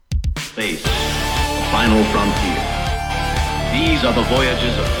space, the final frontier. These are the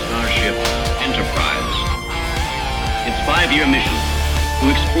voyages of Starship Enterprise. Its 5-year mission,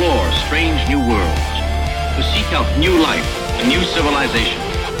 to explore strange new worlds, to seek out new life and new civilization,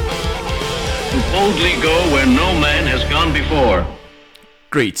 to boldly go where no man has gone before.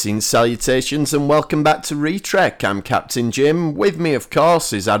 Greetings, salutations, and welcome back to Retrek. I'm Captain Jim. With me, of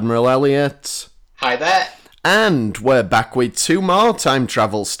course, is Admiral Elliot. Hi there. And we're back with 2 more time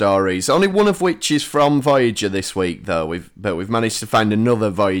travel stories, only one of which is from Voyager this week, though. We've managed to find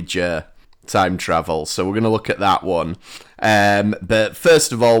another Voyager time travel, so we're going to look at that one. But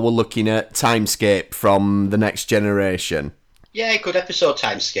first of all, we're looking at Timescape from The Next Generation. Yeah, good episode,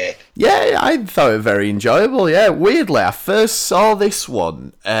 Timescape. Yeah, I thought it very enjoyable, yeah. Weirdly, I first saw this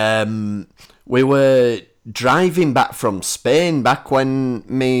one. We were driving back from Spain back when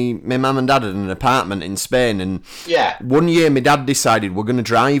me mum and dad had an apartment in Spain, and one year my dad decided we're going to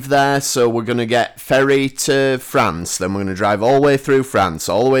drive there, so we're going to get ferry to France, then we're going to drive all the way through France,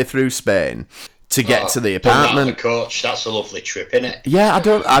 all the way through Spain to get to the apartment. The coach, that's a lovely trip, isn't it? Yeah,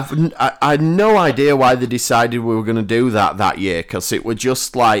 I had no idea why they decided we were going to do that year, because it were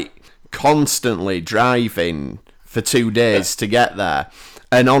just like constantly driving for 2 days to get there.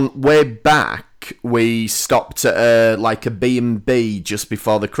 And on way back, we stopped at a B&B just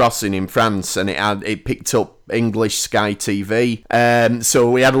before the crossing in France, and it picked up English Sky TV. So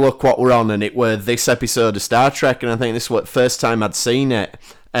we had a look what we're on, and it were this episode of Star Trek, and I think this was the first time I'd seen it.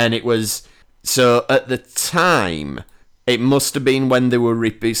 And it was, so at the time, it must have been when they were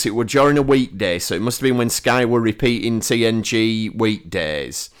repeating, it were during a weekday, so it must have been when Sky were repeating TNG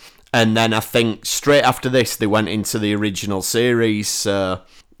weekdays. And then I think straight after this, they went into the original series, so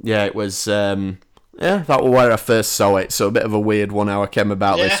yeah, it was, that was where I first saw it, so a bit of a weird one how I came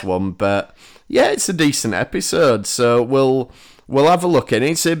about this one, but yeah, it's a decent episode, so we'll have a look at it.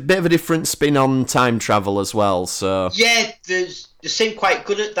 It's a bit of a different spin on time travel as well, so... Yeah, they seem quite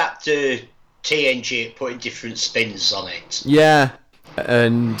good at that, TNG, putting different spins on it. Yeah,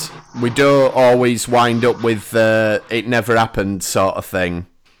 and we don't always wind up with it never happened sort of thing.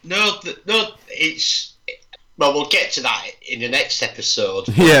 No, it's... Well, we'll get to that in the next episode.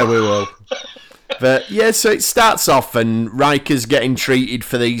 Yeah, we will. But yeah, so it starts off and Riker's getting treated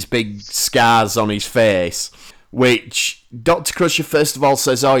for these big scars on his face, which Dr. Crusher first of all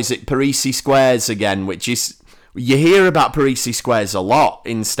says, is it Parisi squares again? Which is, you hear about Parisi squares a lot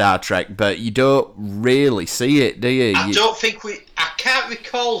in Star Trek, but you don't really see it, do you? I can't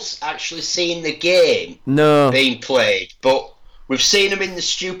recall actually seeing the game being played, but we've seen them in the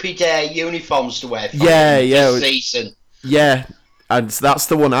stupid uniforms to wear for this season. Yeah, and that's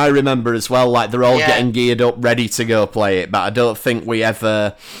the one I remember as well. Like, they're all getting geared up, ready to go play it, but I don't think we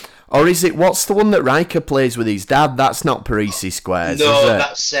ever... Or is it, what's the one that Riker plays with his dad? That's not Parisi Squares, is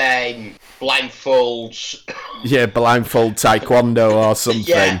it? That's Blindfold... Yeah, Blindfold Taekwondo or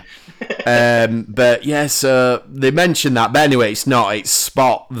something. But yeah, so they mentioned that, but anyway, it's not. It's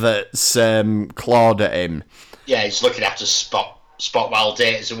Spot that's clawed at him. Yeah, he's looking after Spot while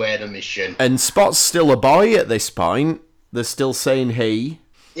Data's away on a mission. And Spot's still a boy at this point. They're still saying he.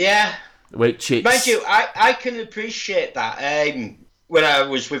 Yeah. Which it's... Mind you, I can appreciate that. When I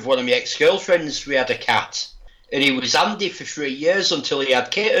was with one of my ex-girlfriends, we had a cat. And he was Andy for 3 years until he had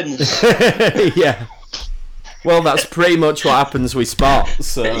kittens. Yeah. Well, that's pretty much what happens with Spot.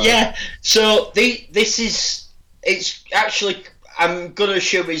 So. Yeah. So this is... It's actually... I'm going to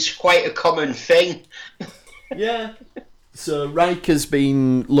assume it's quite a common thing. Yeah. So Riker's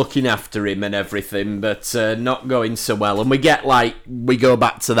been looking after him and everything, but not going so well. And we go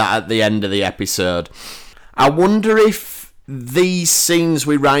back to that at the end of the episode. I wonder if these scenes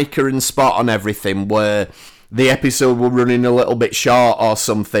with Riker and Spot on everything were the episode were running a little bit short or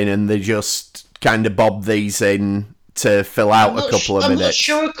something, and they just kind of bobbed these in to fill out a couple of minutes. I'm not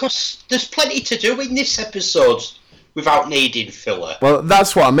sure, because there's plenty to do in this episode without needing filler. Well,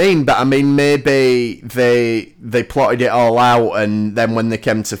 that's what I mean, but I mean, maybe they plotted it all out, and then when they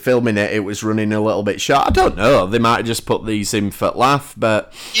came to filming it, it was running a little bit short. I don't know, they might have just put these in for laugh,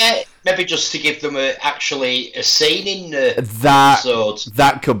 but... Yeah, maybe just to give them actually a scene in the episode.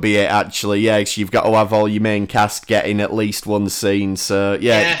 That could be it, actually, yeah, so you've got to have all your main cast getting at least one scene, so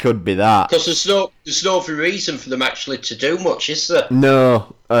yeah, it could be that. Because there's no other reason for them actually to do much, is there?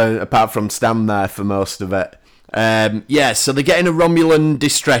 No, apart from stand there for most of it. So they're getting a Romulan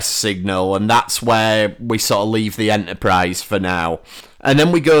distress signal, and that's where we sort of leave the Enterprise for now. And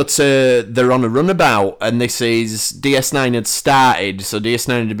then we go to, they're on a runabout, and this is, DS9 had started, so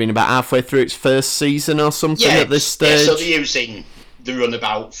DS9 had been about halfway through its first season or something at this stage. Yeah, so they're using the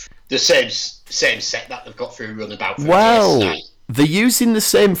runabout, the same set that they've got through runabout for DS9. they're using the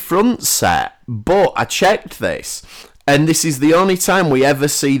same front set, but I checked this, and this is the only time we ever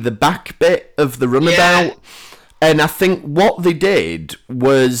see the back bit of the runabout. Yeah. And I think what they did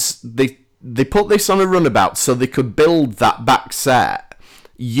was they put this on a runabout so they could build that back set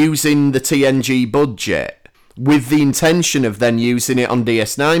using the TNG budget with the intention of then using it on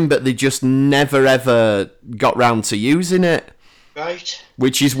DS9, but they just never ever got round to using it. Right.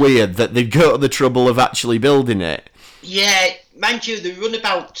 Which is weird that they'd go to the trouble of actually building it. Yeah, mind you, the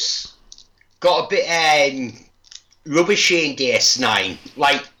runabouts got a bit rubbishy in DS9.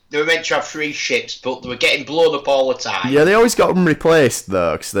 Like, they were meant to have 3 ships, but they were getting blown up all the time. Yeah, they always got them replaced,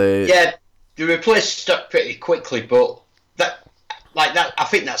 though, because they... Yeah, they replaced stuff pretty quickly, but I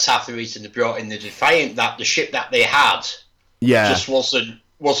think that's half the reason they brought in the Defiant, that the ship that they had just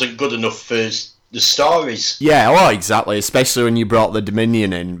wasn't good enough for the stories. Yeah, oh, exactly, especially when you brought the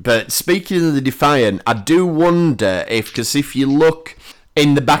Dominion in. But speaking of the Defiant, I do wonder because if you look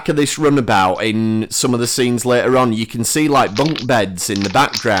in the back of this runabout, in some of the scenes later on, you can see, like, bunk beds in the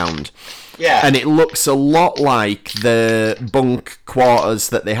background. Yeah. And it looks a lot like the bunk quarters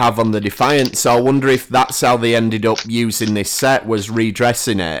that they have on the Defiant, so I wonder if that's how they ended up using this set, was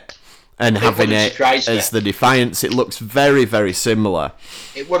redressing it. And having it as the Defiance. It looks very, very similar.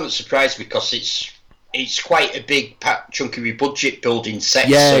 It wouldn't surprise me because it's quite a big chunky budget building set.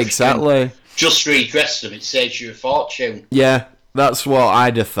 Yeah, so exactly. Just redress them, it saves you a fortune. Yeah, that's what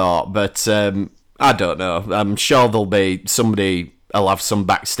I'd have thought, but I don't know. I'm sure there'll be somebody... I'll have some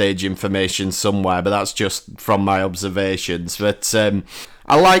backstage information somewhere, but that's just from my observations. But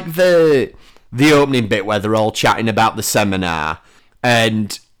I like the opening bit where they're all chatting about the seminar,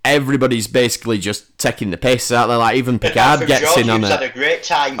 and everybody's basically just taking the piss out there. Like, even Picard gets in on it. Had a great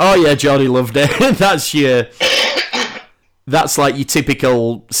time. Oh yeah, Geordie loved it. That's like your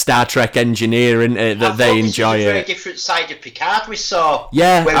typical Star Trek engineer, isn't it? That they enjoy it. A very different side of Picard we saw.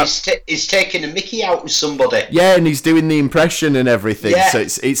 Yeah, where he's taking a Mickey out with somebody. Yeah, and he's doing the impression and everything. Yeah. So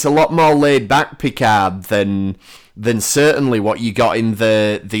it's a lot more laid back Picard than certainly what you got in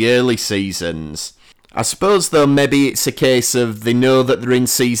the early seasons. I suppose, though, maybe it's a case of they know that they're in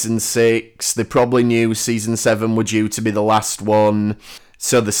Season 6, they probably knew Season 7 were due to be the last one,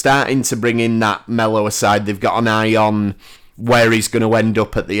 so they're starting to bring in that mellower side. They've got an eye on where he's going to end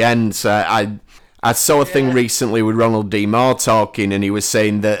up at the end. So I saw a thing recently with Ronald D. Moore talking, and he was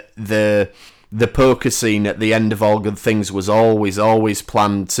saying that the poker scene at the end of All Good Things was always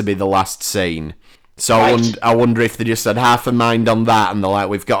planned to be the last scene. So right. I wonder if they just had half a mind on that, and they're like,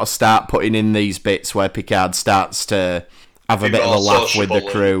 we've got to start putting in these bits where Picard starts to have a bit of a laugh with the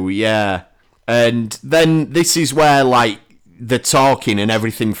crew. Yeah. And then this is where, like, the talking and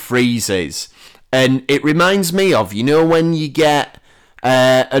everything freezes. And it reminds me of, you know, when you get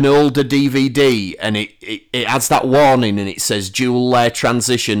an older DVD and it has that warning and it says dual layer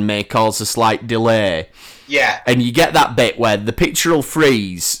transition may cause a slight delay. Yeah. And you get that bit where the picture will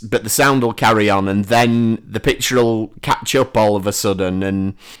freeze, but the sound will carry on, and then the picture will catch up all of a sudden.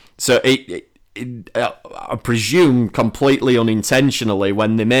 And so I presume completely unintentionally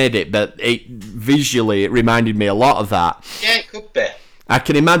when they made it, but visually it reminded me a lot of that. Yeah, it could be. I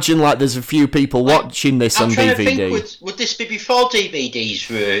can imagine, like, there's a few people watching this on DVD. I'm trying to think, would this be before DVDs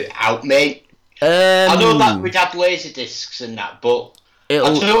were out, mate? I know that we'd had Laserdiscs and that, but I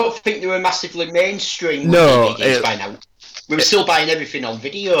don't think they were massively mainstream with DVDs by now. We were still buying everything on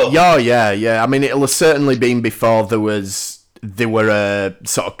video. Yeah. I mean, it'll have certainly been before they were a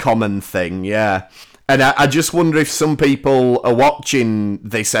sort of common thing, yeah. And I just wonder if some people are watching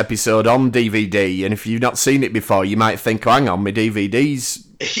this episode on DVD, and if you've not seen it before, you might think, oh, hang on, my DVD's...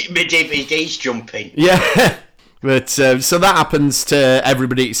 my DVD's jumping. Yeah. But, so that happens to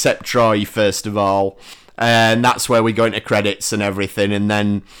everybody except Troy, first of all. And that's where we go into credits and everything. And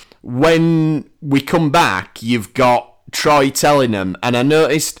then when we come back, you've got Troy telling them, and I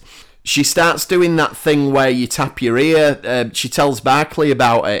noticed... She starts doing that thing where you tap your ear. She tells Barclay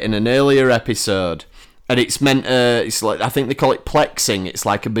about it in an earlier episode. And it's meant it's like, I think they call it plexing. It's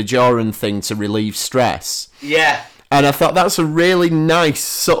like a Bajoran thing to relieve stress. Yeah. And I thought that's a really nice,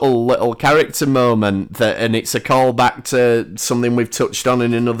 subtle little character moment. And it's a callback to something we've touched on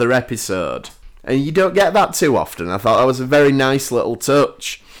in another episode. And you don't get that too often. I thought that was a very nice little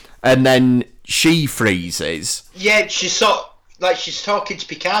touch. And then she freezes. Yeah, she's talking to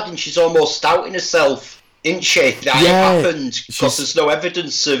Picard and she's almost doubting herself, isn't she? That it happened because there's no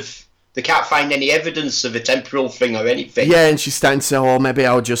evidence of... They can't find any evidence of a temporal thing or anything. Yeah, and she's starting to say, oh, maybe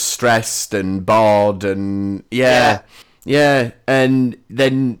I was just stressed and bored and... Yeah. And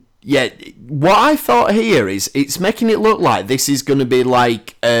then Yeah, what I thought here is it's making it look like this is going to be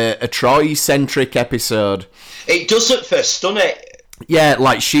like a Troy-centric episode. It does at first, doesn't it? Yeah,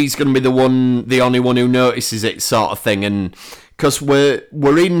 like she's going to be the only one who notices it, sort of thing, and because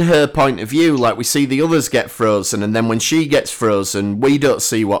we're in her point of view, like we see the others get frozen, and then when she gets frozen, we don't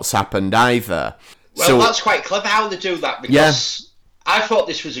see what's happened either. Well, that's quite clever how they do that, because I thought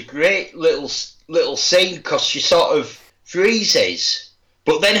this was a great little scene, because she sort of freezes.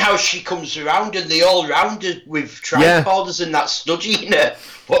 But then how she comes around and they all round her with tricorders and that studging her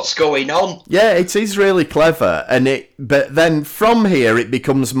what's going on. Yeah, it is really clever. But then from here it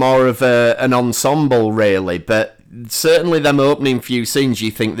becomes more of an ensemble, really. But certainly them opening few scenes,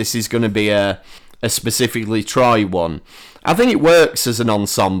 you think this is going to be a specifically Troy one. I think it works as an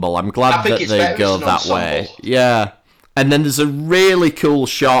ensemble. I'm glad that they go that way. Yeah. And then there's a really cool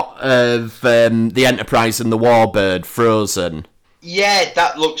shot of the Enterprise and the Warbird frozen. Yeah,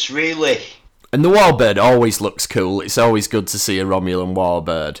 that looks really... And the Warbird always looks cool. It's always good to see a Romulan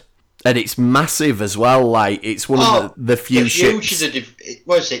Warbird. And it's massive as well, like, it's one of the few ships...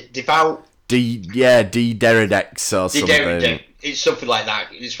 What is it? Devout? D-Deridex or something. It's something like that.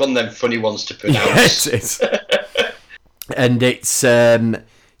 It's one of them funny ones to pronounce. Yeah, it is. And it's,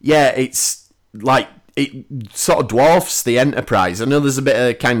 it's like... It sort of dwarfs the Enterprise. I know there's a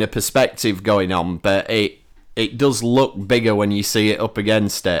bit of kind of perspective going on, but it does look bigger when you see it up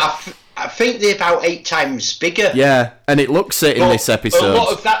against it. I think they're about 8 times bigger. Yeah, and it looks it in this episode.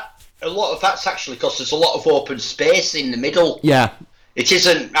 A lot of that's actually because there's a lot of open space in the middle. Yeah. It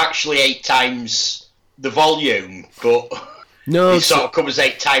isn't actually 8 times the volume, but it sort of covers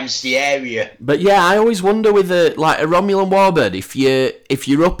 8 times the area. But yeah, I always wonder with a Romulan Warbird, if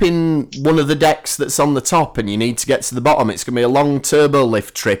you're up in one of the decks that's on the top and you need to get to the bottom, it's going to be a long turbo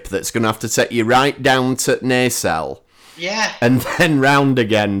lift trip that's going to have to take you right down to Nacelle. Yeah. And then round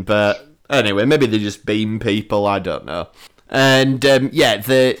again, but anyway, maybe they just beam people, I don't know. And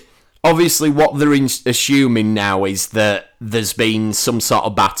obviously what they're assuming now is that there's been some sort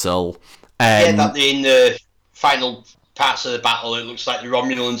of battle. That in the final parts of the battle, it looks like the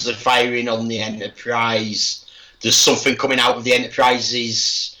Romulans are firing on the Enterprise. There's something coming out of the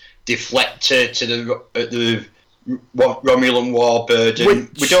Enterprise's deflector to the Romulan Warbird, and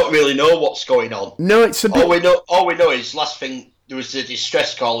we don't really know what's going on. No, it's a bit... All we know is last thing there was a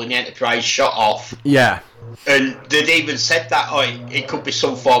distress call and the Enterprise shot off. Yeah. And they'd even said that it could be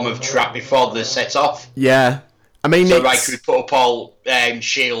some form of trap before they set off. Yeah. I mean, so Riker would put up all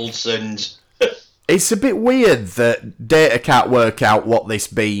shields and... It's a bit weird that Data can't work out what this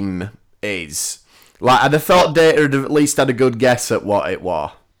beam is. Like, I'd have thought Data would have at least had a good guess at what it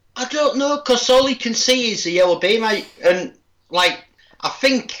was. I don't know, because all he can see is a yellow beam. I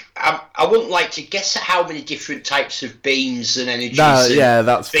think I wouldn't like to guess at how many different types of beams and energies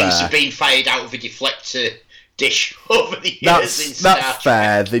that's things fair. have been fired out of a deflector dish over the years. That's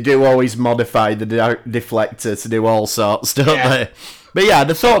fair. They do always modify the deflector to do all sorts, don't they? But yeah,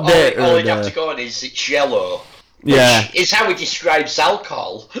 the thought Data... All you'd have to go on is it's yellow. Yeah. Which is how he describes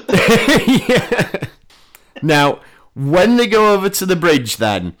alcohol. Yeah. Now, when they go over to the bridge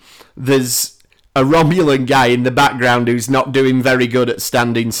then, there's a Romulan guy in the background who's not doing very good at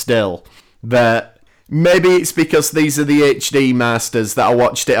standing still. But maybe it's because these are the HD masters that I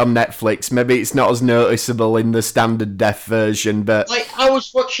watched it on Netflix. Maybe it's not as noticeable in the standard def version, but... I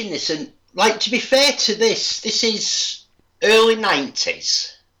was watching this and, to be fair to this is early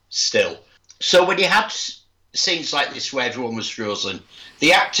 90s still. So when you had scenes like this where everyone was frozen,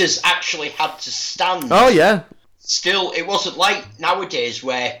 the actors actually had to stand. Oh, yeah. Still, it wasn't like nowadays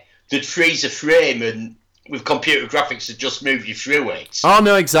where they'd freeze a frame and with computer graphics they'd just move you through it. Oh,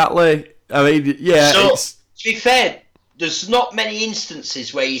 no, exactly. I mean, yeah. So, to be fair, there's not many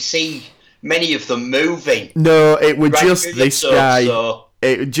instances where you see many of them moving. No, it was just this guy.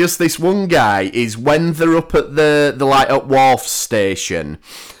 Just this one guy is when they're up at the light up wharf station,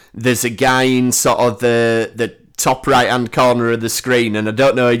 there's a guy in sort of the top right hand corner of the screen, and I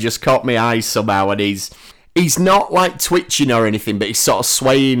don't know, he just caught my eye somehow, and he's not like twitching or anything, but he's sort of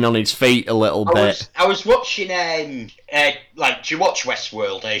swaying on his feet a little bit. I was watching do you watch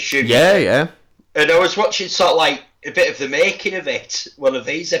Westworld, I assume? Yeah. And I was watching sort of like a bit of the making of it, one of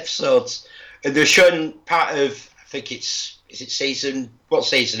these episodes, and they're showing part of, I think is it season, what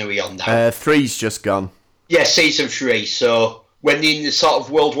season are we on now? 3's just gone. Yeah, season 3, so when in the sort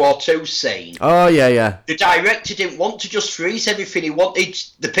of World War II scene. Oh, yeah. The director didn't want to just freeze everything, he wanted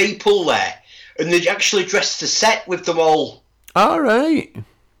the people there, and they actually dressed the set with them all. All right.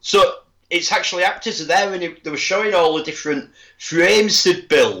 So it's actually actors are there, and they were showing all the different frames they'd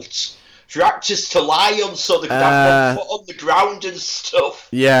built for actors to lie on so they could have one foot on the ground and stuff.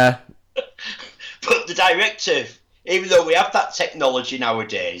 Yeah. But the director, even though we have that technology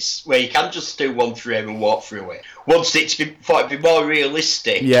nowadays, where you can just do one frame and walk through it, thought it'd be more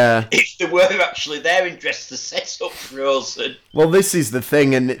realistic. Yeah. If they were actually there and dressed to set up Frozen. Well, this is the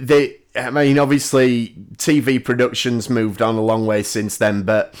thing, and obviously, TV production's moved on a long way since then,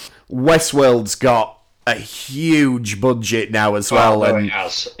 but Westworld's got a huge budget now as well, and it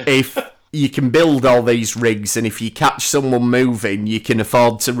has. If you can build all these rigs, and if you catch someone moving, you can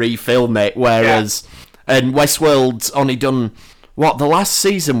afford to refilm it, whereas... Yeah. And Westworld's only done... What, the last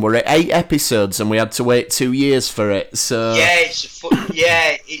season were it 8 episodes, and we had to wait 2 years for it, so... Yeah, it's one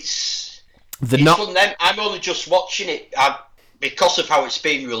them. I'm only just watching it because of how it's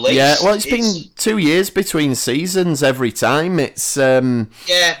been released. Yeah, well, it's been 2 years between seasons every time. It's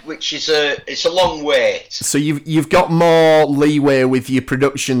yeah, which is it's a long wait. So you've got more leeway with your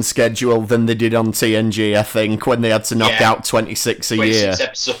production schedule than they did on TNG, I think, when they had to knock out 26 a year. 26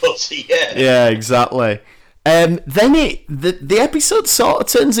 episodes, yeah. Yeah, exactly. Then the episode sort of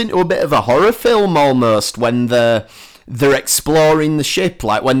turns into a bit of a horror film almost when they're exploring the ship,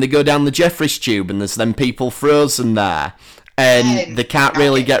 like when they go down the Jeffries tube and there's them people frozen there. And they can't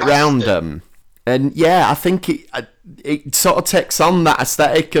really get round them. And yeah, I think it sort of takes on that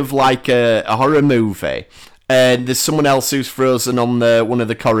aesthetic of like a horror movie. And there's someone else who's frozen on one of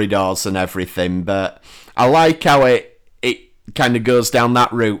the corridors and everything. But I like how it kind of goes down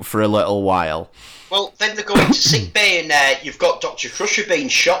that route for a little while. Well, then they're going to sickbay and you've got Dr. Crusher being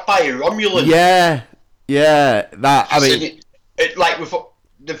shot by a Romulan. Yeah, that, I mean... like with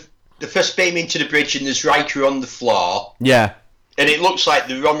the first beam into the bridge and there's Riker on the floor. Yeah. And it looks like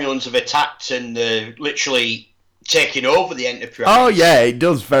the Romulans have attacked and literally taking over the Enterprise. Oh, yeah, it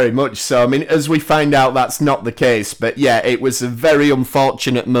does very much so. I mean, as we find out, that's not the case. But yeah, it was a very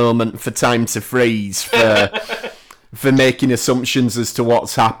unfortunate moment for Time to Freeze for making assumptions as to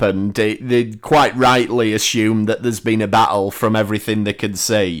what's happened. They quite rightly assume that there's been a battle from everything they could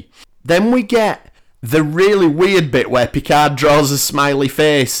see. Then we get the really weird bit where Picard draws a smiley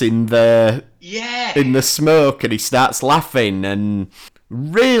face in the smoke and he starts laughing, and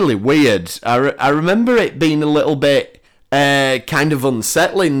really weird. I remember it being a little bit kind of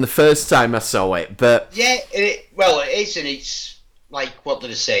unsettling the first time I saw it, but yeah, it is, and it's like, what did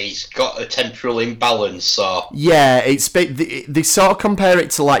I say? He's got a temporal imbalance, so yeah, they sort of compare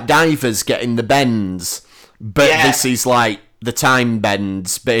it to like divers getting the bends, but this is like the time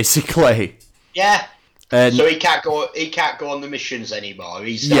bends basically. Yeah. So he can't go on the missions anymore.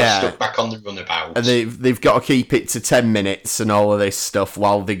 He's stuck back on the runabout. And they've got to keep it to 10 minutes and all of this stuff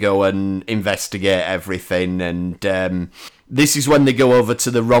while they go and investigate everything. And this is when they go over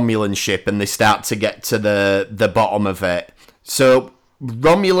to the Romulan ship and they start to get to the bottom of it. So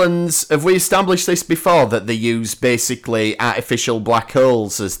Romulans, have we established this before, that they use basically artificial black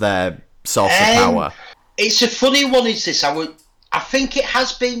holes as their source of power? It's a funny one, is this? I think it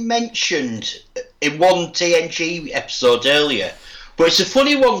has been mentioned in one TNG episode earlier, but it's a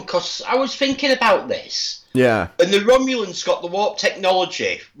funny one because I was thinking about this. Yeah. And the Romulans got the warp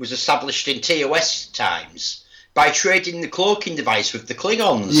technology, was established in TOS times, by trading the cloaking device with the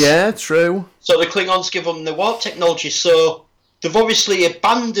Klingons. Yeah, true. So the Klingons give them the warp technology, so they've obviously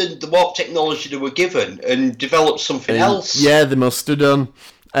abandoned the warp technology they were given and developed something else. Yeah, they must have done.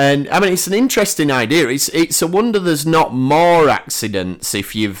 And I mean, it's an interesting idea. It's a wonder there's not more accidents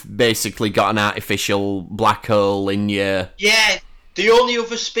if you've basically got an artificial black hole in your... Yeah, the only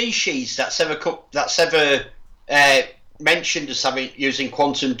other species that's ever mentioned as using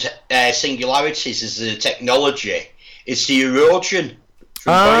quantum singularities as a technology is the Eurodian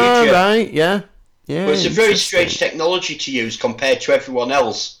from Voyager. Right, yeah. Yeah, but it's a very strange technology to use compared to everyone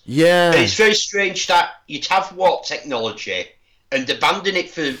else. Yeah. And it's very strange that you'd have warp technology and abandon it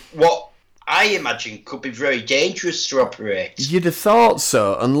for what I imagine could be very dangerous to operate. You'd have thought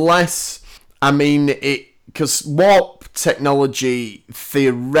so, unless, I mean, because warp technology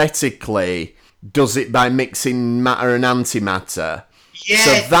theoretically does it by mixing matter and antimatter. Yeah,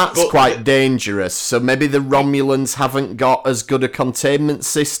 so that's quite dangerous. So maybe the Romulans haven't got as good a containment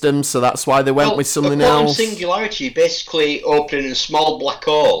system, so that's why they went with something else. Singularity, basically opening a small black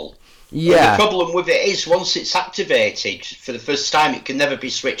hole. Yeah. And the problem with it is once it's activated for the first time, it can never be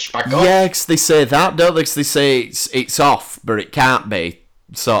switched back on. Yeah, because they say that, don't they? Because they say it's off, but it can't be,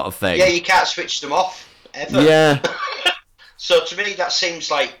 sort of thing. Yeah, you can't switch them off, ever. Yeah. So to me, that seems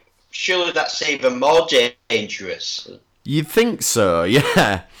like, surely that's even more dangerous. You'd think so,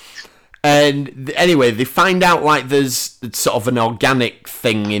 yeah. And anyway, they find out like there's sort of an organic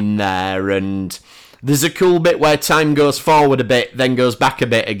thing in there, and there's a cool bit where time goes forward a bit, then goes back a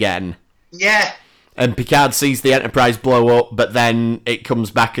bit again. Yeah. And Picard sees the Enterprise blow up, but then it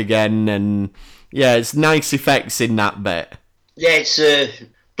comes back again, and yeah, it's nice effects in that bit. Yeah, it's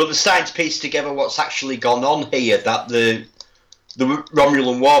but they're starting to piece together what's actually gone on here, that the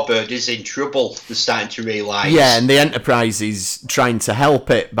Romulan warbird is in trouble. They're starting to realise. Yeah, and the Enterprise is trying to help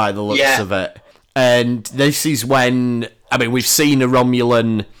it by the looks of it. And this is when, I mean, we've seen a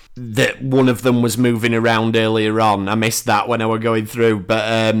Romulan that one of them was moving around earlier on. I missed that when I were going through.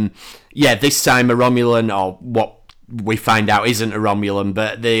 But yeah, this time a Romulan, or what we find out isn't a Romulan,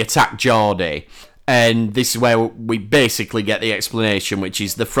 but they attack Geordi. And this is where we basically get the explanation, which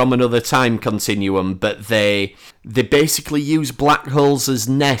is they're from another time continuum, but they basically use black holes as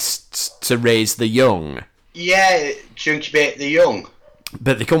nests to raise the young. Yeah, to incubate the young.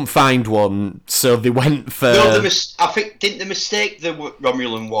 But they couldn't find one, so they went for... No, I think, didn't they mistake the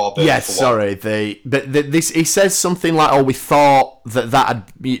Romulan warbird? Yes, sorry. He says something like, "Oh, we thought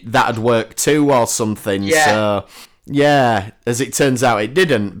that'd work too," or something. Yeah. So, yeah, as it turns out, it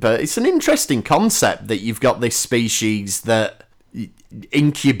didn't. But it's an interesting concept that you've got this species that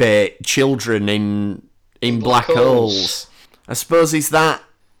incubate children in black holes. I suppose, is that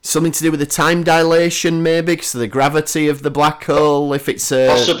something to do with the time dilation, maybe, because of the gravity of the black hole? If it's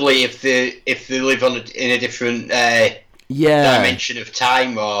possibly if they live in a different dimension of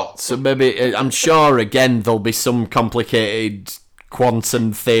time, or so maybe I'm sure again there'll be some complicated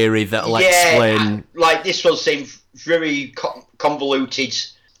quantum theory that'll explain. Like this one seemed very convoluted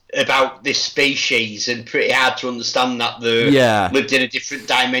about this species and pretty hard to understand that they lived in a different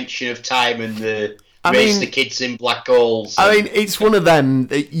dimension of time and raise the kids in black holes. I mean, it's one of them.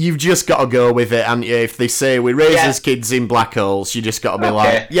 You've just got to go with it, haven't you? If they say we raise as kids in black holes, you just got to be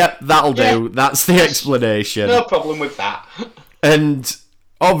like, "Yep, that'll do." That's the explanation. No problem with that. And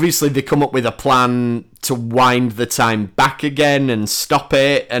obviously, they come up with a plan to wind the time back again and stop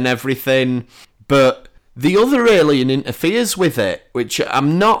it and everything. But the other alien interferes with it, which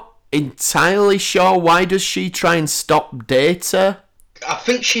I'm not entirely sure. Why does she try and stop Data? I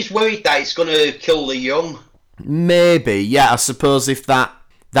think she's worried that it's going to kill the young. Maybe, yeah. I suppose if that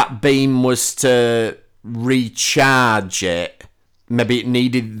beam was to recharge it, maybe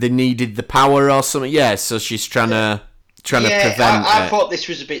they needed the power or something. Yeah, so she's trying to prevent it. I thought this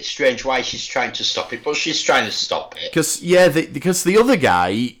was a bit strange why she's trying to stop it, but she's trying to stop it. Because the other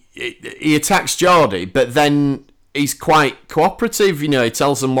guy, he attacks Geordi, but then he's quite cooperative. You know, he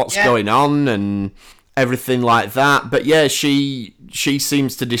tells them what's going on and everything like that. But yeah, she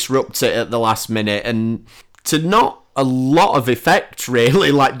seems to disrupt it at the last minute, and to not a lot of effect,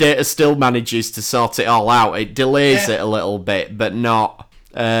 really. Like, Data still manages to sort it all out. It delays it a little bit, but not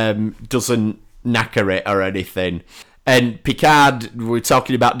doesn't knacker it or anything. And Picard, we're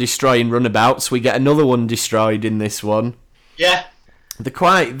talking about destroying runabouts. We get another one destroyed in this one. Yeah.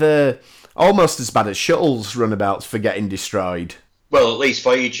 They're almost as bad as shuttles runabouts for getting destroyed. Well, at least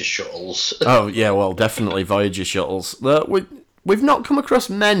Voyager shuttles. Oh, yeah, well, definitely Voyager shuttles. We've not come across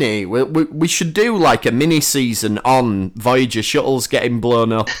many. We should do like a mini-season on Voyager shuttles getting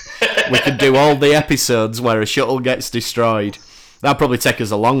blown up. We could do all the episodes where a shuttle gets destroyed. That'll probably take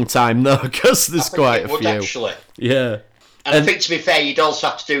us a long time, though, because there's quite a few. Actually. Yeah. And I think, to be fair, you'd also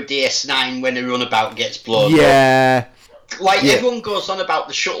have to do DS9 when a runabout gets blown up. Yeah. Everyone goes on about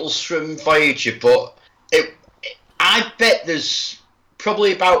the shuttles from Voyager, but I bet there's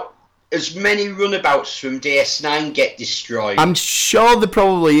probably about as many runabouts from DS9 get destroyed. I'm sure there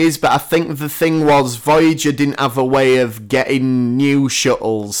probably is, but I think the thing was Voyager didn't have a way of getting new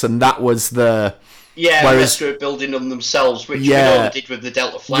shuttles, and that was the... Yeah, whereas they were building them themselves, which we know they did with the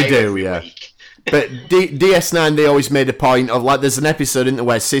Delta Flyer every week. But DS9, they always made a point of, like, there's an episode in there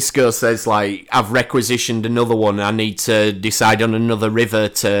where Cisco says, like, I've requisitioned another one, I need to decide on another river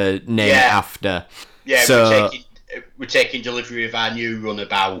to name it after. Yeah, so... We're taking delivery of our new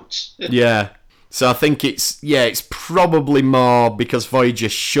runabout. Yeah. So I think it's probably more because Voyager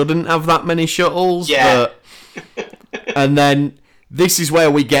shouldn't have that many shuttles. Yeah. And then this is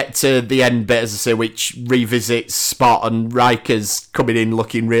where we get to the end bit, as I say, which revisits Spot, and Riker's coming in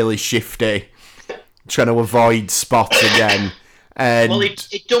looking really shifty, trying to avoid Spot again. And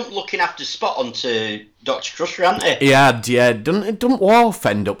he dumped looking after Spot onto Dr. Crusher, hadn't he? He had, yeah. Doesn't Worf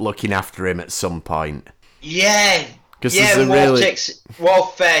end up looking after him at some point? Yeah. Worf takes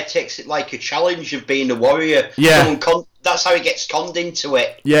it like a challenge of being a warrior. Yeah. That's how he gets conned into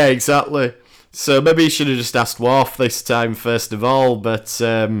it. Yeah, exactly. So maybe he should have just asked Worf this time, first of all. But,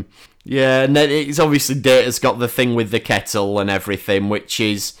 yeah, and then it's obviously Data's got the thing with the kettle and everything, which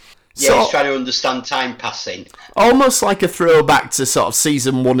is... Yeah, he's trying to understand time passing. Almost like a throwback to sort of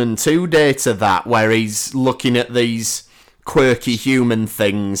season 1 and 2 Data, that, where he's looking at these quirky human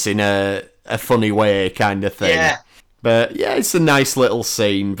things in a funny way kind of thing. Yeah. But yeah, it's a nice little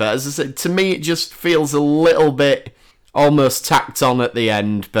scene. But as I said, to me, it just feels a little bit almost tacked on at the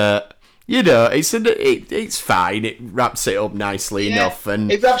end. But you know, it's fine. It wraps it up nicely enough,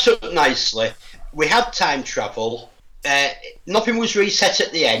 and it wraps up nicely. We had time travel. Nothing was reset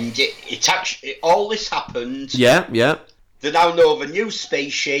at the end. It actually all this happened. Yeah. They now know of a new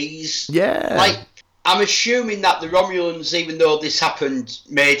species. Yeah. Like, I'm assuming that the Romulans, even though this happened,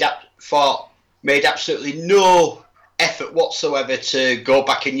 made absolutely no effort whatsoever to go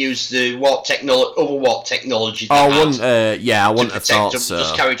back and use the other warp technology. I wouldn't have thought so.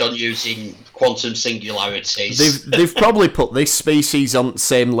 Just carried on using quantum singularities. They've probably put this species on the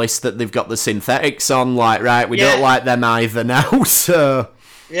same list that they've got the synthetics on. Like, right, we don't like them either now. So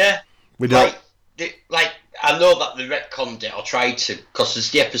yeah, we don't like. I know that they retconned it or tried to, because there's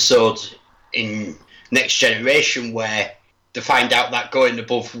the episode in Next Generation where they find out that going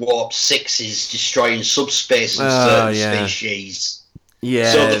above warp 6 is destroying subspace and certain species.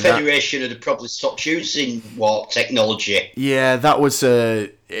 Yeah. So the Federation had probably stopped using warp technology. Yeah, that was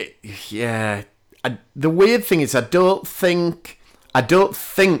the weird thing is I don't think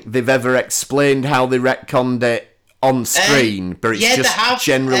they've ever explained how they retconned it on screen, but it's just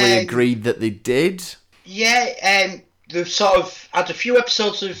generally agreed that they did. Yeah, they've sort of had a few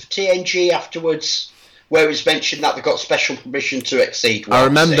episodes of TNG afterwards where it was mentioned that they got special permission to exceed warp 6. I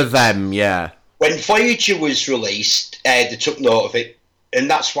remember them, yeah. When Voyager was released, they took note of it, and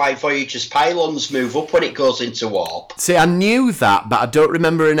that's why Voyager's pylons move up when it goes into warp. See, I knew that, but I don't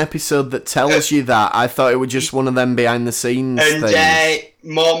remember an episode that tells you that. I thought it was just one of them behind-the-scenes things. And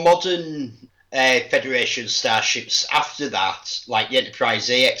more modern Federation starships after that, like the Enterprise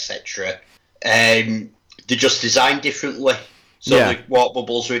A, etc., they're just designed differently. So the warp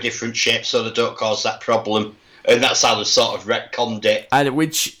bubbles are a different shape, so they don't cause that problem. And that's how they sort of retconned it. And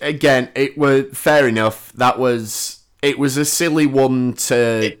which, again, it was fair enough. It was a silly one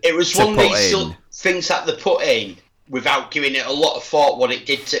to It was one of these things that they put in without giving it a lot of thought what it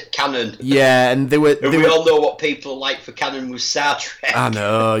did to canon. Yeah, and we all know what people like for canon with Star Trek. I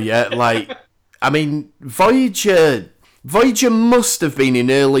know, yeah. Like, I mean, Voyager must have been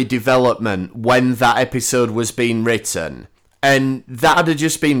in early development when that episode was being written. And that'd have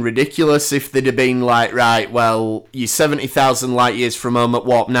just been ridiculous if they'd have been like, right, well, you're 70,000 light years from home at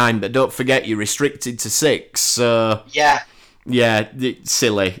warp 9, but don't forget you're restricted to 6, so... Yeah,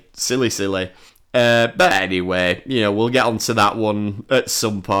 silly. But anyway, you know, we'll get onto that one at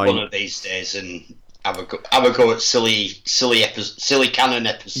some point. One of these days, and have a go at silly canon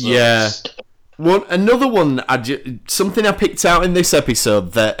episodes. Yeah. Another one, something I picked out in this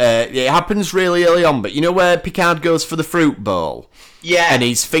episode that it happens really early on, but you know where Picard goes for the fruit bowl? Yeah. And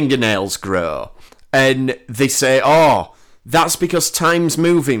his fingernails grow. And they say, oh, that's because time's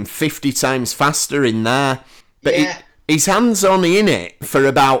moving 50 times faster in there. But his hand's only in it for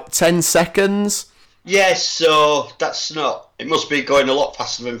about 10 seconds. Yes, so that's not... It must be going a lot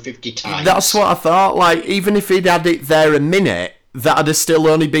faster than 50 times. That's what I thought. Like, even if he'd had it there a minute... that'd have still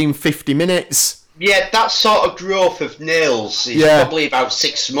only been 50 minutes. Yeah, that sort of growth of nails is probably about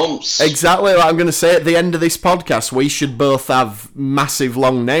 6 months. Exactly what I'm going to say. At the end of this podcast, we should both have massive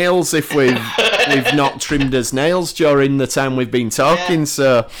long nails if we've not trimmed his nails during the time we've been talking. Yeah.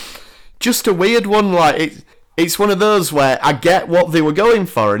 So, just a weird one. Like, it's one of those where I get what they were going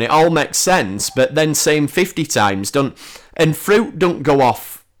for and it all makes sense, but then saying 50 times don't... And fruit don't go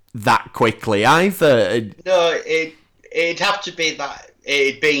off that quickly either. No, it'd have to be that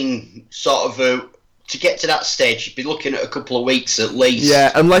it'd been sort of to get to that stage, you'd be looking at a couple of weeks at least.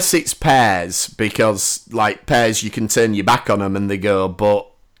 Yeah, unless it's pairs, because like pairs, you can turn your back on them and they go.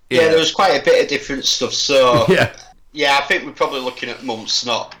 But yeah, there was quite a bit of different stuff. So yeah, I think we're probably looking at months,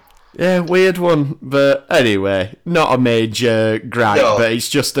 not. Yeah, weird one, but anyway, not a major gripe, but it's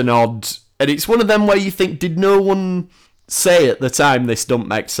just an odd, and it's one of them where you think, did no one say at the time this don't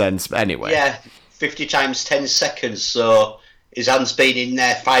make sense? But anyway, yeah. 50 times 10 seconds, so his hand's been in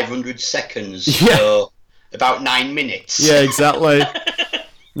there 500 seconds, so about 9 minutes. Yeah, exactly.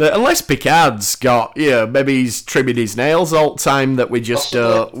 Unless Picard's got, maybe he's trimming his nails all the time that we just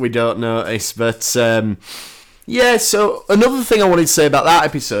don't notice. But, so another thing I wanted to say about that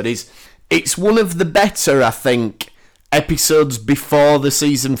episode is it's one of the better, I think, episodes before the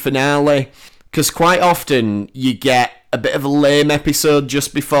season finale, because quite often you get a bit of a lame episode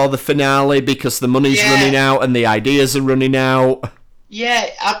just before the finale because the money's running out and the ideas are running out. Yeah,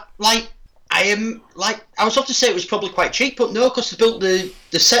 I was about to say it was probably quite cheap, but no, because they built the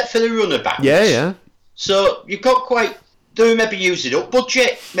set for the runabout. Yeah. So you've got they maybe used it up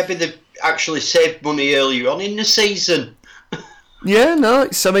budget. Maybe they actually saved money earlier on in the season. Yeah, no,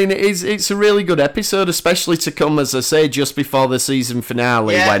 it's a really good episode, especially to come, as I say, just before the season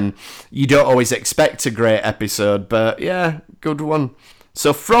finale, when you don't always expect a great episode, but yeah, good one.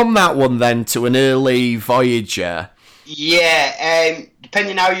 So from that one then to an early Voyager. Yeah,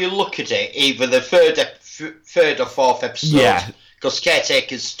 depending how you look at it, either the third or fourth episode. Yeah. Because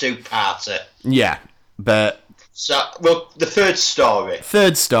Caretaker's two-parter. Yeah, but... So, well, the third story.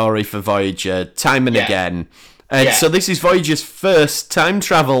 Third story for Voyager, time and again. And so this is Voyager's first time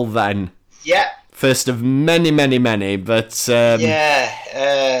travel then. Yeah. First of many, many, many, but... and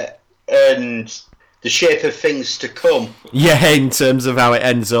the shape of things to come. Yeah, in terms of how it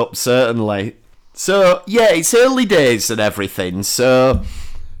ends up, certainly. So, yeah, it's early days and everything. So,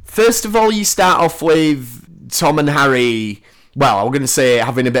 first of all, you start off with Tom and Harry... Well, I'm going to say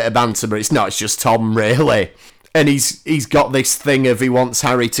having a bit of banter, but it's not. It's just Tom, really. And he's got this thing of he wants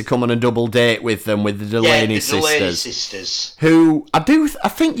Harry to come on a double date with them, with the Delaney sisters. Who, I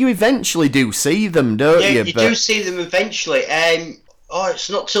think you eventually do see them, don't you? Yeah, you do see them eventually. It's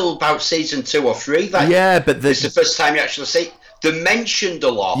not till about season 2 or 3 that but it's the first time you actually see. They're mentioned a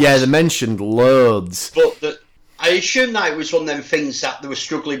lot. Yeah, they're mentioned loads. But I assume that it was one of them things that they were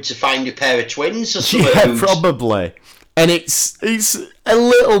struggling to find a pair of twins or something. Yeah, probably. And it's a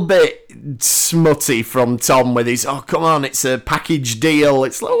little bit smutty from Tom with his, oh, come on, it's a package deal.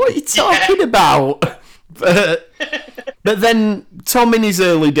 It's like, what are you talking about? But then Tom in his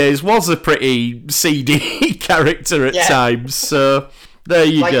early days was a pretty seedy character at times, so there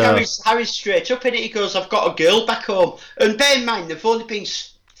you go. Harry's straight up in it, he goes, I've got a girl back home. And bear in mind, they've only been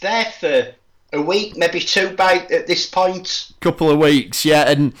there for a week, maybe 2 at this point. Couple of weeks, yeah,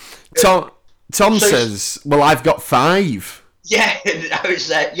 and Tom says, well, I've got 5. Yeah, I was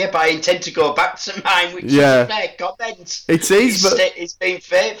but I intend to go back to mine, which is a fair comment. It is, but... He's been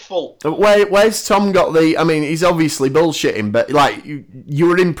faithful. Where's Tom got the... I mean, he's obviously bullshitting, but, like, you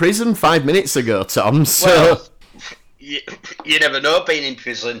were in prison 5 minutes ago, Tom, so... Well, you never know being in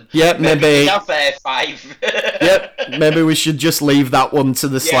prison. Yeah, maybe... Have 5. Yep, maybe we should just leave that one to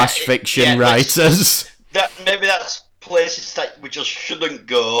the slash fiction writers. Maybe that's places that we just shouldn't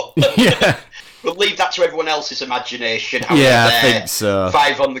go. Yeah. We'll leave that to everyone else's imagination. I think so.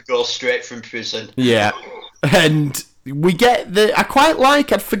 5 on the go straight from prison. Yeah. And we get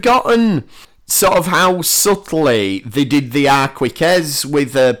I'd forgotten sort of how subtly they did the arc with Kez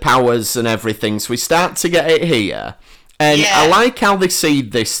with the powers and everything. So we start to get it here. And I like how they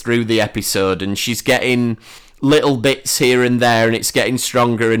seed this through the episode, and she's getting little bits here and there, and it's getting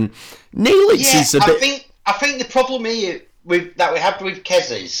stronger. And Neelix is a bit... I think the problem here that we have with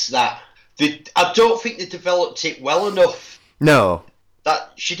Kez is that I don't think they developed it well enough. No.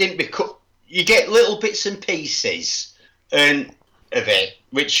 That she didn't become... You get little bits and pieces of it,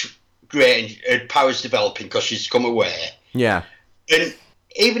 which great, and Power's developing because she's come away. Yeah. And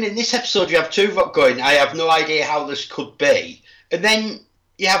even in this episode, you have Tuvok going, I have no idea how this could be. And then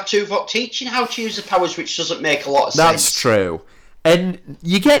you have Tuvok teaching how to use the powers, which doesn't make a lot of sense. That's true. And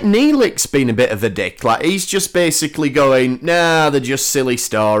you get Neelix being a bit of a dick. Like, he's just basically going, nah, they're just silly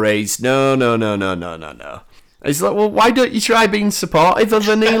stories. No. He's like, well, why don't you try being supportive of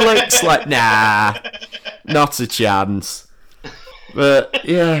the Neelix? Like, nah, not a chance. But,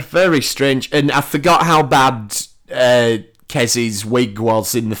 yeah, very strange. And I forgot how bad Kez's wig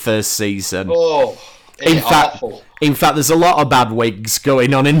was in the first season. Oh, awful. In fact, there's a lot of bad wigs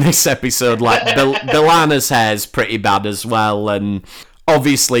going on in this episode. Like, B'Elanna's hair's pretty bad as well, and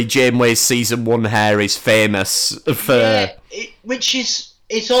obviously Janeway's season 1 hair is famous for... Yeah, which is...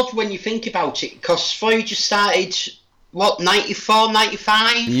 It's odd when you think about it, because Voyager started, 94,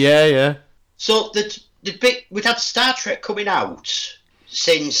 95? Yeah. So we'd had Star Trek coming out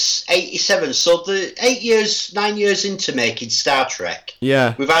since 87, so the 9 years into making Star Trek.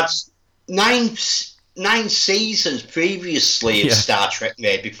 Yeah. We've had 9 seasons previously of Star Trek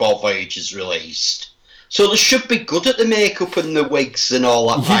made before Voyager's released. So they should be good at the makeup and the wigs and all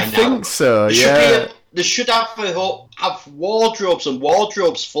that by now. You think so, yeah. They should have wardrobes and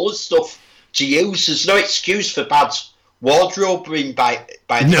wardrobes full of stuff to use. There's no excuse for bad wardrobeing by this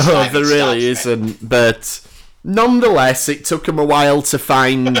time. No, there really isn't. But nonetheless, it took them a while to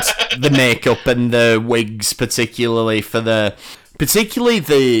find the makeup and the wigs, particularly the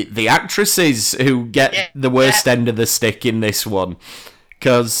actresses who get the worst end of the stick in this one.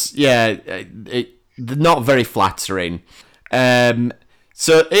 Because, they're not very flattering.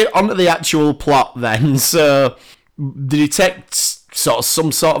 So, onto the actual plot then. So, they detect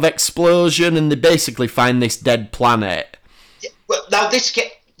some sort of explosion, and they basically find this dead planet. Yeah, well, now this got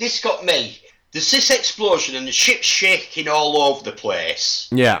me. There's this explosion, and the ship's shaking all over the place.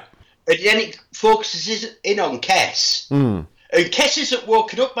 Yeah. And then it focuses in on Kes. Mm. And Kes isn't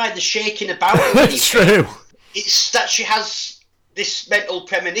woken up by the shaking about or anything. True. It's that she has this mental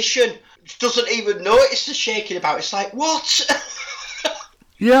premonition. She doesn't even notice the shaking about. It's like, what?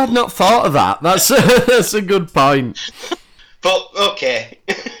 Yeah, I've not thought of that. That's a good point. But, okay.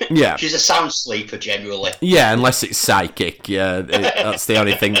 Yeah. She's a sound sleeper, generally. Yeah, unless it's psychic. Yeah, that's the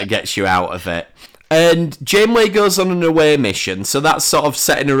only thing that gets you out of it. And Janeway goes on an away mission, so that's sort of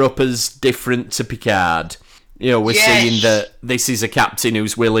setting her up as different to Picard. You know, we're seeing that this is a captain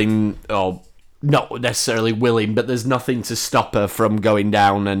who's willing, or not necessarily willing, but there's nothing to stop her from going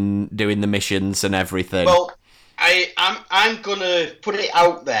down and doing the missions and everything. Well, I'm going to put it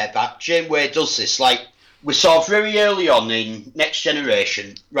out there that Janeway does this. Like, we saw very early on in Next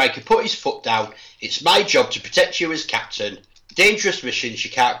Generation, Riker put his foot down. It's my job to protect you as captain. Dangerous missions, you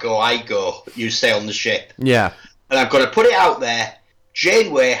can't go, I go. You stay on the ship. Yeah. And I'm going to put it out there.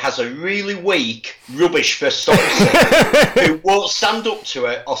 Janeway has a really weak, rubbish first officer who won't stand up to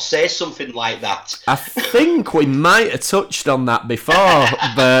her or say something like that. I think we might have touched on that before,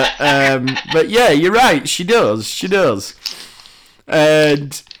 but yeah, you're right. She does.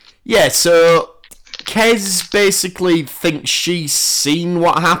 And yeah, so Kes basically thinks she's seen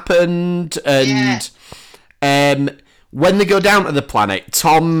what happened, and when they go down to the planet,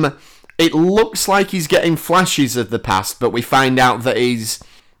 Tom, it looks like he's getting flashes of the past, but we find out that he's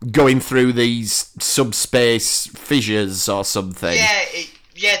going through these subspace fissures or something.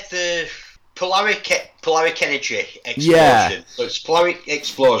 Yeah, the polaric energy explosion. Yeah. So it's polaric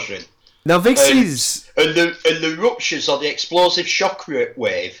explosion. Now this is... And the ruptures or the explosive shock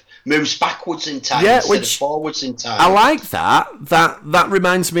wave moves backwards in time instead of forwards in time. I like that. That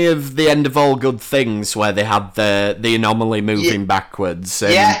reminds me of the end of All Good Things, where they had the anomaly moving backwards.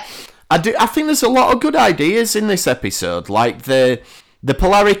 And I think there's a lot of good ideas in this episode, like the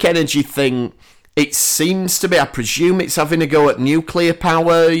polaric energy thing. It seems to be, I presume it's having a go at nuclear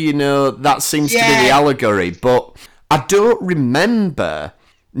power, you know, that seems to be the allegory, but I don't remember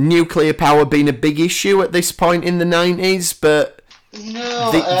nuclear power being a big issue at this point in the 90s, but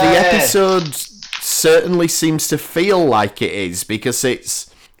no, the episode certainly seems to feel like it is, because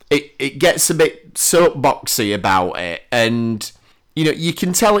it gets a bit soapboxy about it, and you know, you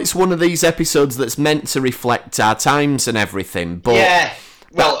can tell it's one of these episodes that's meant to reflect our times and everything, but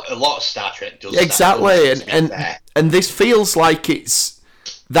well, a lot of Star Trek does exactly, and this feels like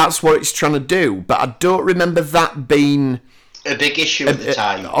that's what it's trying to do, but I don't remember that being a big issue at the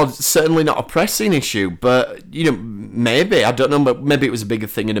time, or certainly not a pressing issue. But you know, maybe, I don't know, but maybe it was a bigger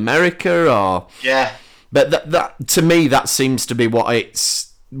thing in America, or But that to me, that seems to be what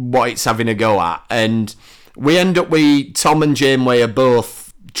it's having a go at, and we end up with Tom and Janeway are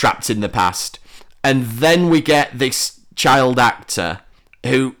both trapped in the past, and then we get this child actor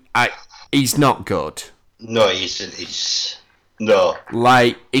who he's not good. No, he isn't. No.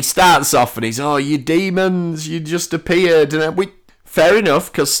 Like, he starts off and he's, you demons, you just appeared. And fair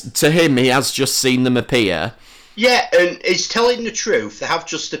enough, because to him, he has just seen them appear. Yeah, and he's telling the truth. They have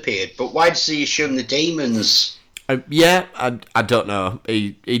just appeared, but why does he assume the demons? I don't know.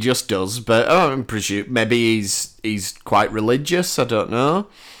 He just does, but I'm presuming maybe he's quite religious. I don't know.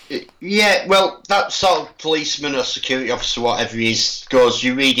 Yeah, well, that sort of policeman or security officer, whatever he is, goes,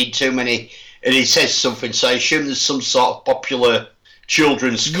 "You're reading too many," and he says something. So I assume there's some sort of popular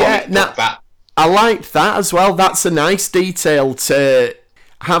children's comic book that. I liked that as well. That's a nice detail to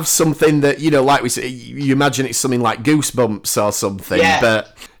have something that, you know, like we say, you imagine it's something like Goosebumps or something,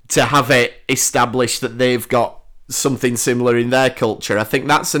 but to have it established that they've got something similar in their culture, I think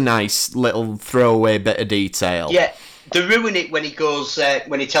that's a nice little throwaway bit of detail. Yeah, they ruin it when he goes,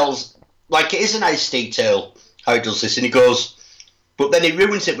 when he tells, like, it is a nice detail how he does this, and he goes, but then he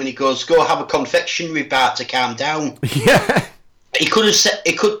ruins it when he goes, "Go have a confectionery bar to calm down." Yeah. He could have said,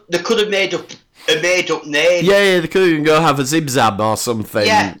 they could have made up a made-up name. Yeah, they could even go have a Zib-Zab or something.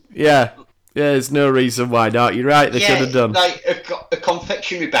 Yeah, there's no reason why not. You're right, they could have done. Like a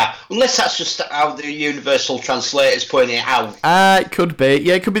confectionery bar. Unless that's just how the universal translator's putting it out. It could be.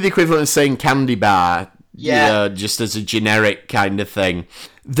 Yeah, it could be the equivalent of saying candy bar. Yeah. You know, just as a generic kind of thing.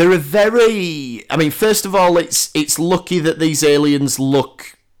 They're first of all, it's lucky that these aliens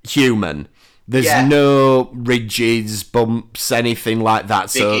look human. There's no ridges, bumps, anything like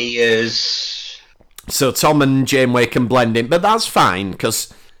that. Big ears. So Tom and Janeway can blend in, but that's fine,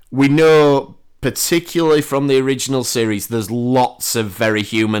 because we know, particularly from the original series, there's lots of very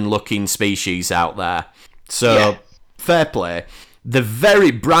human-looking species out there. So, fair play. They're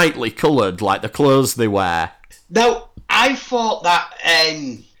very brightly coloured, like the clothes they wear. Now, I thought that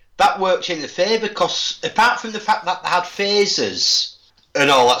that worked in their favour, because apart from the fact that they had phasers and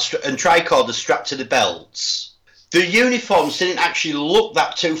all that, and tricorders strapped to the belts, the uniforms didn't actually look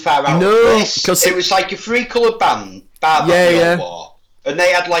that too far out of place. Because it was like a 3-colour bar that they wore, and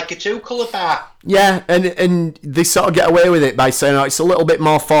they had like a 2-colour bar. Yeah, and they sort of get away with it by saying, it's a little bit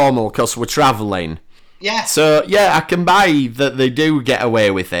more formal because we're travelling. Yeah. So, yeah, I can buy that they do get away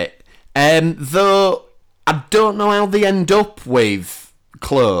with it. Though, I don't know how they end up with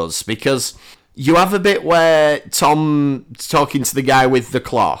clothes, because you have a bit where Tom's talking to the guy with the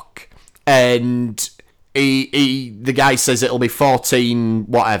clock, and the guy says it'll be 14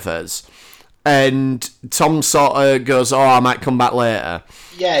 whatevers, and Tom sort of goes, I might come back later.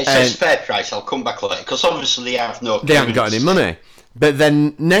 Yeah, he says fair price, I'll come back later, because obviously they haven't got any money. But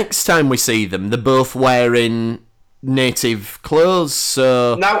then next time we see them, they're both wearing native clothes,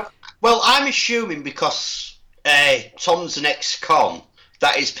 so... Now, well, I'm assuming because Tom's an ex-con,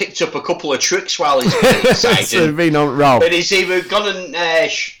 that he's picked up a couple of tricks while he's been inside. So been on rob. But he's either gone and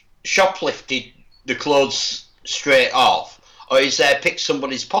shoplifted the clothes straight off, or he's picked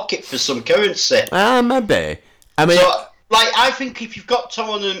somebody's pocket for some currency. Maybe. I mean... So, I think if you've got Tom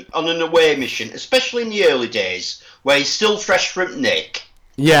on an away mission, especially in the early days, where he's still fresh from Nick,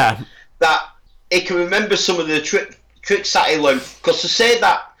 that he can remember some of the tricks that he learned. Because to say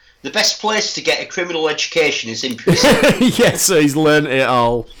that the best place to get a criminal education is in prison. Yeah, so he's learned it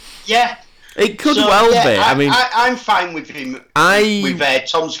all. Yeah. It could be. I'm fine with him. With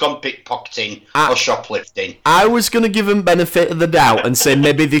Tom's gone pickpocketing or shoplifting. I was going to give him benefit of the doubt and say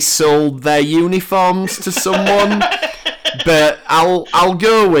maybe they sold their uniforms to someone. But I'll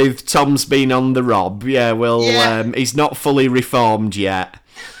go with Tom's been on the rob. Yeah, he's not fully reformed yet.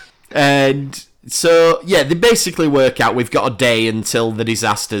 And so, they basically work out we've got a day until the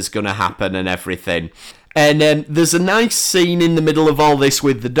disaster's going to happen and everything. And there's a nice scene in the middle of all this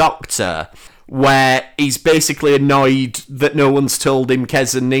with the Doctor, where he's basically annoyed that no one's told him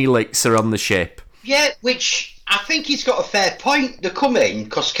Kez and Neelix are on the ship. Yeah, which I think he's got a fair point. They come in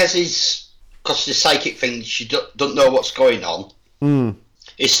because Kez because the psychic thing, she don't know what's going on.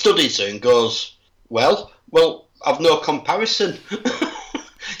 He studies her and goes, well, I've no comparison.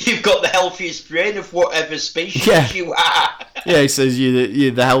 You've got the healthiest brain of whatever species you are. Yeah, he says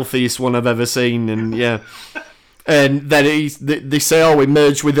you're the healthiest one I've ever seen, and and then they say, we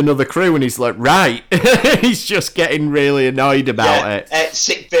merged with another crew, and he's like, right. He's just getting really annoyed about it.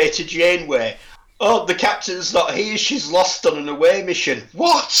 Sick bay to Janeway. Oh, the captain's not here, she's lost on an away mission.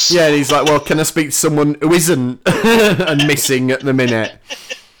 What? Yeah, and he's like, well, can I speak to someone who isn't and missing at the minute?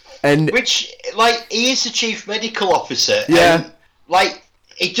 And which, he is the chief medical officer. Yeah. And,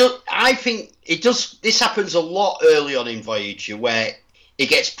 I think this happens a lot early on in Voyager, where he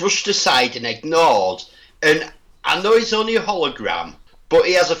gets brushed aside and ignored. And I know he's only a hologram, but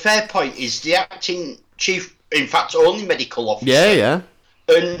he has a fair point. He's the acting chief, in fact, only medical officer. Yeah.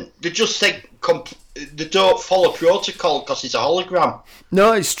 And they just think they don't follow protocol because it's a hologram.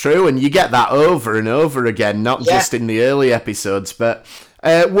 No, it's true, and you get that over and over again, not just in the early episodes. But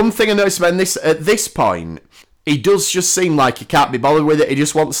one thing I noticed about this, at this point, he does just seem like he can't be bothered with it. He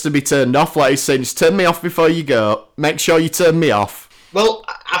just wants to be turned off. Like he's saying, just turn me off before you go. Make sure you turn me off. Well,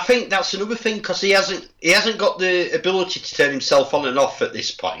 I think that's another thing, because he hasn't got the ability to turn himself on and off at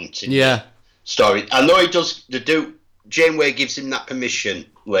this point in the story. I know he does. Janeway gives him that permission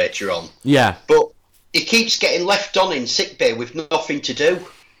later on. Yeah. But he keeps getting left on in sickbay with nothing to do.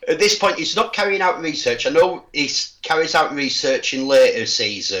 At this point, he's not carrying out research. I know he carries out research in later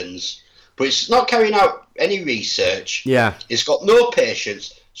seasons, but he's not carrying out any research. Yeah. He's got no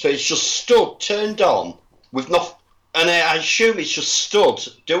patience, so he's just stood, turned on, with nothing. And I assume he's just stood,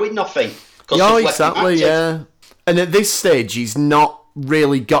 doing nothing. Yeah, exactly, yeah. And at this stage, he's not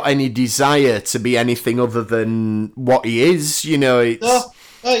really got any desire to be anything other than what he is,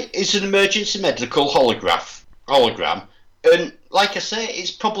 it's an emergency medical hologram, and like I say,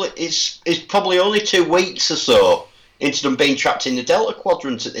 it's probably only 2 weeks or so into them being trapped in the Delta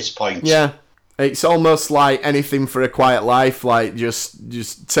Quadrant at this point. Yeah, it's almost like Anything for a Quiet Life, like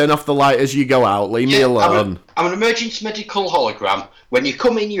just turn off the light as you go out, leave me alone. I'm an emergency medical hologram. When you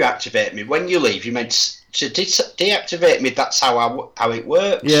come in, you activate me. When you leave, you're meant to deactivate me. That's how it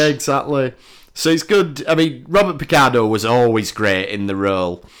works. Yeah, exactly. So it's good. I mean, Robert Picardo was always great in the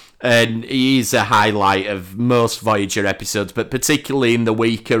role, and he is a highlight of most Voyager episodes, but particularly in the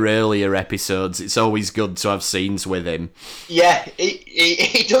weaker, earlier episodes, it's always good to have scenes with him. Yeah,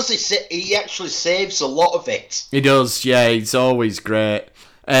 he does. He actually saves a lot of it. He does, yeah, he's always great.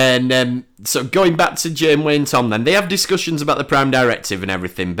 And so going back to Janeway and Tom, then, they have discussions about the Prime Directive and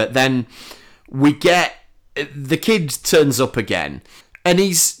everything, but then we get... The kid turns up again, and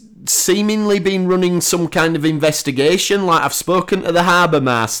he's seemingly been running some kind of investigation. Like, I've spoken to the harbour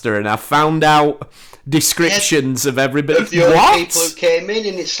master and I've found out descriptions of everybody. Of the other people who came in,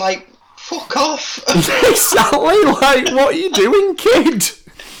 and it's like, fuck off. Exactly, like, what are you doing, kid?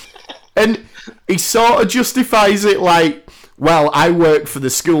 And he sort of justifies it like, well, I work for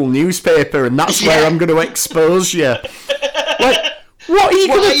the school newspaper and that's where I'm going to expose you. Like, what are you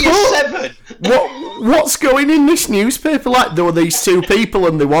going to put? What's going in this newspaper? Like, there were these two people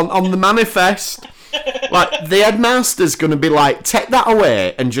and they want on the manifest. Like, the headmaster's going to be like, take that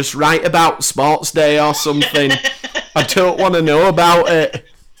away and just write about Sports Day or something. I don't want to know about it.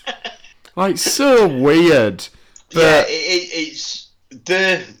 Like, so weird. But it's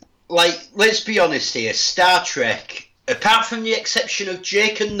the, like, let's be honest here, Star Trek, apart from the exception of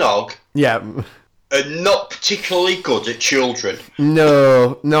Jake and Nog, are not particularly good at children.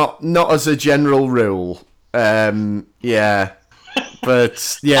 No, not as a general rule. Yeah.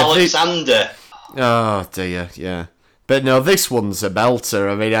 But, yeah. Alexander. Oh, dear, yeah. But no, this one's a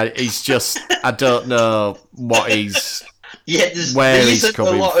belter. I mean, he's just, I don't know what he's, where he's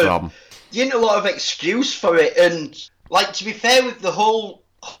coming from. You get a lot of excuse for it, and, like, to be fair with the whole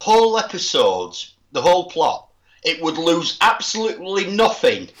episode, the whole plot, it would lose absolutely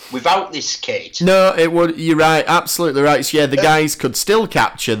nothing without this kid. No, it would. You're right, absolutely right. So, yeah, the guys could still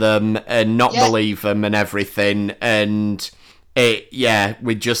capture them and not believe them and everything, and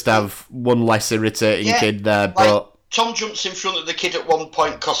we'd just have one less irritating kid there. But like, Tom jumps in front of the kid at one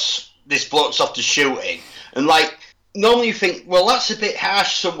point because this bloke's after shooting, and like, normally you think, well, that's a bit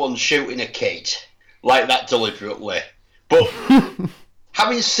harsh, someone shooting a kid like that deliberately. But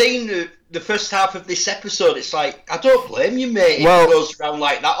having seen the first half of this episode, it's like, I don't blame you, mate. Well, it goes around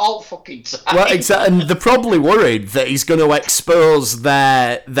like that all fucking time. Well, exactly, and they're probably worried that he's going to expose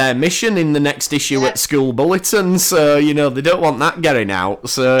their mission in the next issue at School Bulletin, so, you know, they don't want that getting out,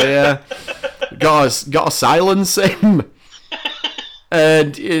 so, yeah. Gotta silence him.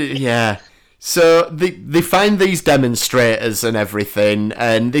 And, yeah. So they find these demonstrators and everything,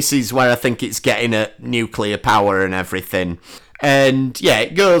 and this is where I think it's getting at nuclear power and everything. And yeah,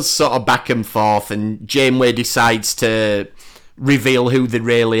 it goes sort of back and forth, and Janeway decides to reveal who they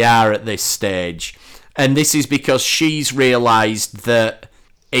really are at this stage. And this is because she's realised that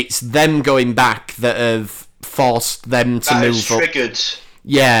it's them going back that have forced them to move up. Triggered.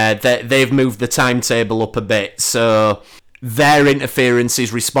 Yeah, they've moved the timetable up a bit, so their interference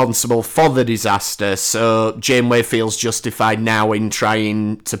is responsible for the disaster, so Janeway feels justified now in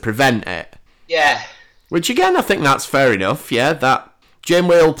trying to prevent it. Yeah. Which, again, I think that's fair enough, yeah, that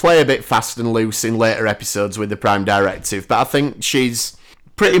Janeway will play a bit fast and loose in later episodes with the Prime Directive, but I think she's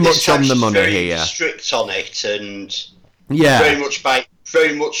pretty much on the money here. Strict on it, and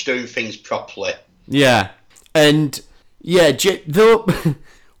very much doing things properly. Yeah, and yeah, though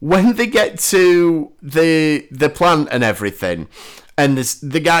when they get to the plant and everything, and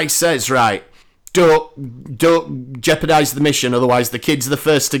the guy says, right, don't jeopardise the mission, otherwise the kid's the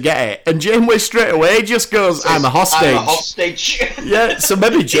first to get it. And Janeway straight away just goes, I'm a hostage. I'm a hostage. Yeah, so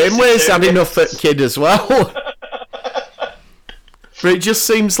maybe Janeway's had enough at kid as well. But it just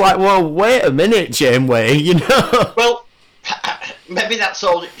seems like, well, wait a minute, Janeway, you know. Well, maybe that's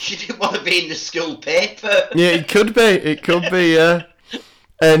all. She didn't want to be in the school paper. Yeah, it could be, yeah.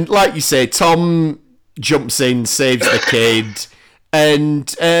 And like you say, Tom jumps in, saves the kid,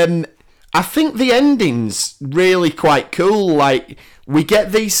 and I think the ending's really quite cool. Like, we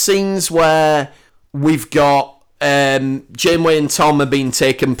get these scenes where we've got Janeway and Tom are being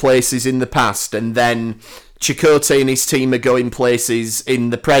taken places in the past, and then Chakotay and his team are going places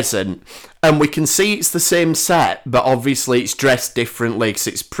in the present. And we can see it's the same set, but obviously it's dressed differently because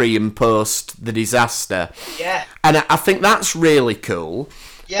it's pre and post the disaster. Yeah. And I think that's really cool.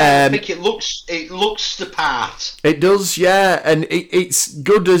 Yeah, I think it looks the part. It does, yeah, and it's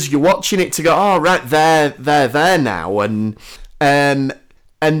good as you're watching it to go, oh, right, they're there now, and then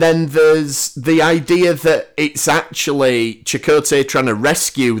there's the idea that it's actually Chakotay trying to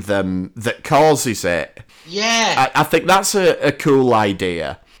rescue them that causes it. Yeah. I think that's a cool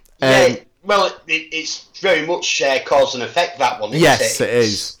idea. Yeah, well, it's very much cause and effect, that one, isn't it? Yes, it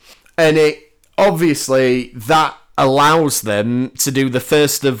is. And it, obviously, that allows them to do the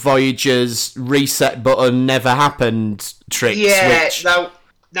first of Voyager's reset button never happened tricks. Yeah,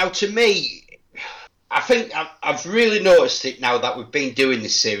 now to me, I think I've really noticed it now that we've been doing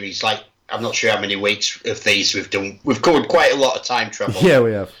this series. Like, I'm not sure how many weeks of these we've done. We've covered quite a lot of time travel. Yeah,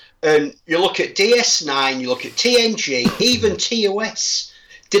 we have. And you look at DS9, you look at TNG, even TOS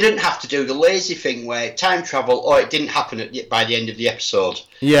didn't have to do the lazy thing where time travel, or it didn't happen by the end of the episode.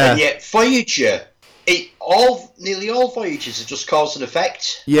 Yeah. And yet Voyager, nearly all voyages are just cause and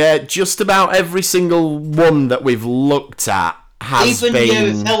effect. Yeah, just about every single one that we've looked at has even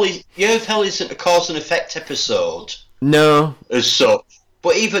been... Year of Hell isn't a cause and effect episode. No. As such.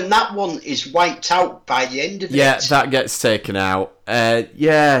 But even that one is wiped out by the end of it. Yeah, that gets taken out.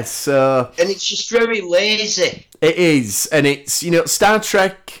 Yeah, so... And it's just very lazy. It is, and it's, Star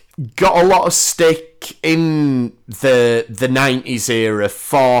Trek got a lot of stick in the 90s era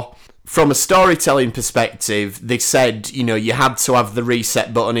from a storytelling perspective. They said, you had to have the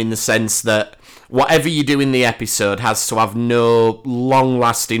reset button in the sense that whatever you do in the episode has to have no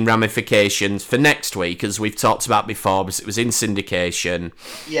long-lasting ramifications for next week, as we've talked about before, because it was in syndication.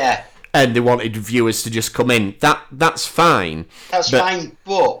 Yeah. And they wanted viewers to just come in. That's fine. That's fine,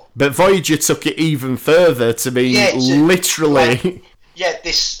 but... But Voyager took it even further to be literally...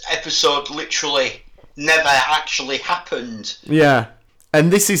 this episode literally never actually happened. Yeah.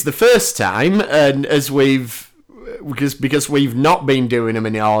 And this is the first time, and as we've... Because we've not been doing them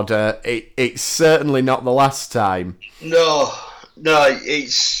in order, it's certainly not the last time. No,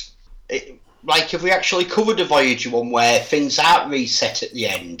 it's... Like, have we actually covered a Voyager one where things aren't reset at the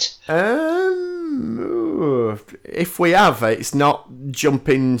end? If we have, it's not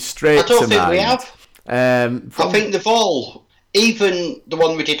jumping straight to mind. I don't think we have. I think they've all, even the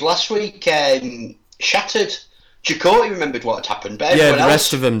one we did last week, Shattered. Chakotay remembered what had happened, but the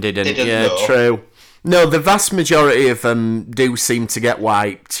rest of them didn't know. True. No, the vast majority of them do seem to get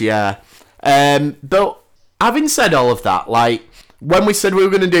wiped, yeah. But having said all of that, like, when we said we were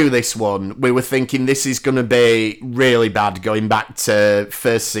going to do this one, we were thinking this is going to be really bad going back to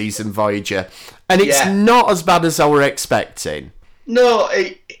first season Voyager. And it's not as bad as I were expecting. No,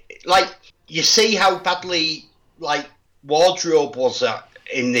 you see how badly, Wardrobe was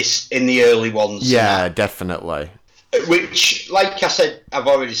in the early ones. Yeah, definitely. Which, like I said, I've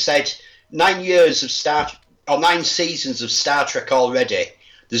already said, 9 seasons of Star Trek already.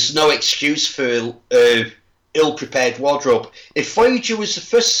 There's no excuse for... ill-prepared wardrobe. If Voyager was the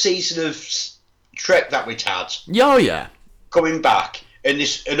first season of Trek that we'd had, coming back, and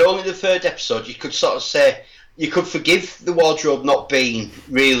only the third episode, you could sort of say you could forgive the wardrobe not being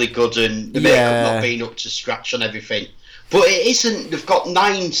really good and the makeup not being up to scratch on everything. But it isn't. They've got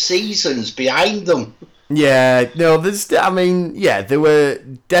 9 seasons behind them. Yeah, no, there were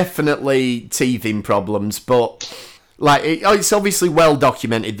definitely teething problems, but. It's obviously well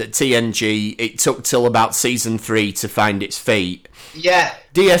documented that TNG, it took till about season 3 to find its feet. Yeah.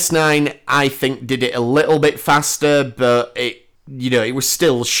 DS9, I think, did it a little bit faster, but it was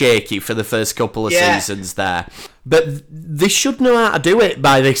still shaky for the first couple of seasons there. But they should know how to do it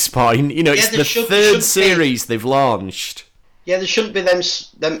by this point. It's the third series they've launched. Yeah, there shouldn't be them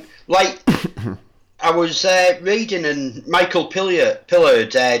I was reading, and Michael Pillard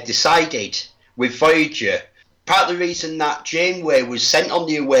decided with Voyager... Part of the reason that Janeway was sent on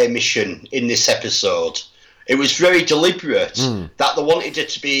the away mission in this episode, it was very deliberate that they wanted her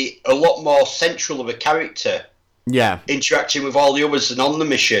to be a lot more central of a character. Yeah. Interacting with all the others and on the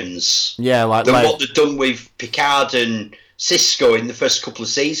missions. Yeah, than what they'd done with Picard and Sisko in the first couple of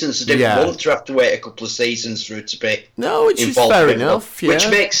seasons. They didn't want to have to wait a couple of seasons for it to be which is fair enough. Which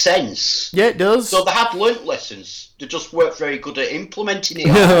makes sense. Yeah, it does. So they had learnt lessons. They just weren't very good at implementing it.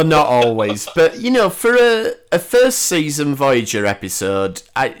 No, not always. But, for a first season Voyager episode,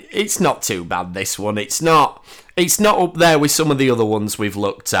 it's not too bad, this one. It's not up there with some of the other ones we've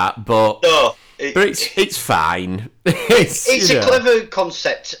looked at, but... No. It's fine. It's a clever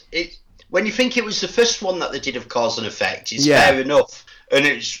concept. When you think it was the first one that they did of cause and effect, it's fair enough, and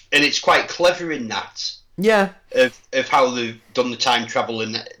it's quite clever in that. Yeah. Of how they've done the time travel,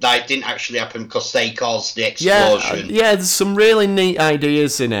 and that didn't actually happen because they caused the explosion. Yeah, there's some really neat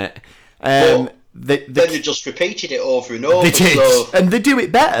ideas in it. Then they just repeated it over and over. They did, and they do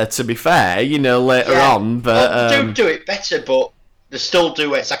it better. To be fair, later on, but they do it better, but they still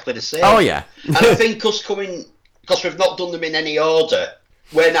do exactly the same. Oh yeah, and I think because we've not done them in any order.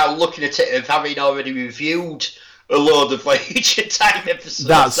 We're now looking at it of having already reviewed a load of Voyager time episodes.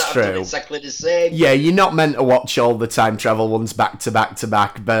 That's true. Exactly the same. Yeah, you're not meant to watch all the time travel ones back to back to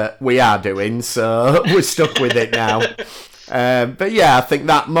back, but we are doing, so we're stuck with it now. But yeah, I think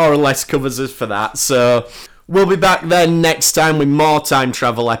that more or less covers us for that. So we'll be back then next time with more time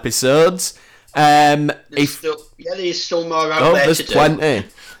travel episodes. There's still more out there there's to do. Plenty.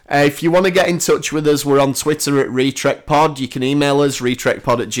 If you want to get in touch with us, we're on Twitter at RetrekPod. You can email us,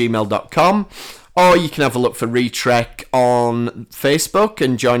 retrekpod@gmail.com. Or you can have a look for Retrek on Facebook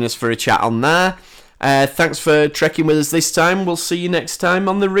and join us for a chat on there. Thanks for trekking with us this time. We'll see you next time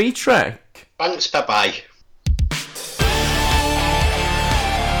on the Retrek. Thanks, bye-bye.